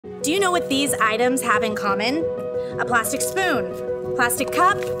Do you know what these items have in common? A plastic spoon, plastic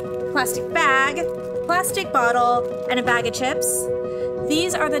cup, plastic bag, plastic bottle, and a bag of chips.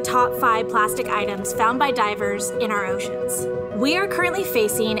 These are the top 5 plastic items found by divers in our oceans. We are currently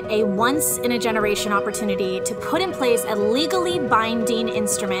facing a once-in-a-generation opportunity to put in place a legally binding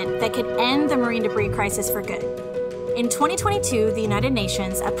instrument that could end the marine debris crisis for good. In 2022, the United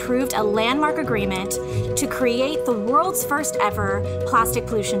Nations approved a landmark agreement to create the world's first ever plastic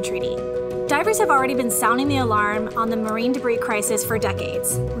pollution treaty. Divers have already been sounding the alarm on the marine debris crisis for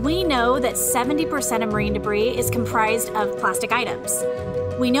decades. We know that 70% of marine debris is comprised of plastic items.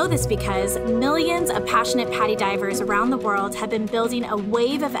 We know this because millions of passionate PADI divers around the world have been building a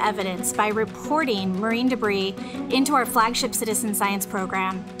wave of evidence by reporting marine debris into our flagship citizen science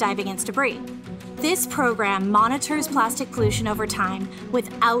program, Dive Against Debris. This program monitors plastic pollution over time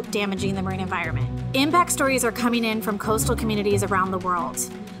without damaging the marine environment. Impact stories are coming in from coastal communities around the world.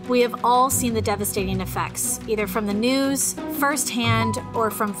 We have all seen the devastating effects, either from the news, firsthand, or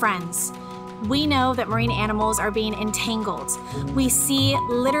from friends. We know that marine animals are being entangled. We see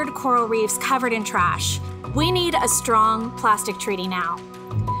littered coral reefs covered in trash. We need a strong plastic treaty now.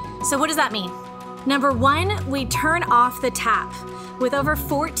 So what does that mean? Number 1, we turn off the tap. With over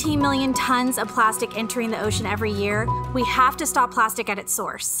 14 million tons of plastic entering the ocean every year, we have to stop plastic at its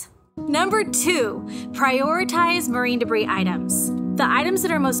source. Number 2, prioritize marine debris items. The items that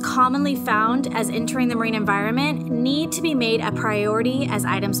are most commonly found as entering the marine environment need to be made a priority as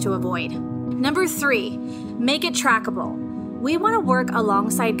items to avoid. Number 3, make it trackable. We want to work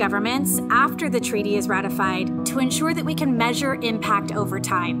alongside governments after the treaty is ratified to ensure that we can measure impact over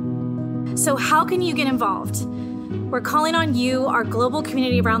time. So how can you get involved? We're calling on you, our global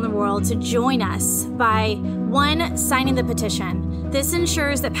community around the world, to join us by 1, signing the petition. This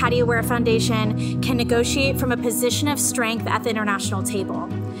ensures that PADI AWARE Foundation can negotiate from a position of strength at the international table.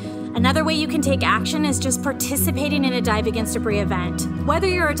 Another way you can take action is just participating in a Dive Against Debris event, whether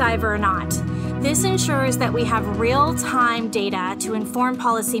you're a diver or not. This ensures that we have real-time data to inform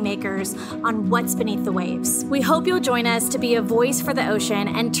policymakers on what's beneath the waves. We hope you'll join us to be a voice for the ocean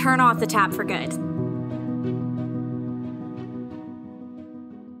and turn off the tap for good.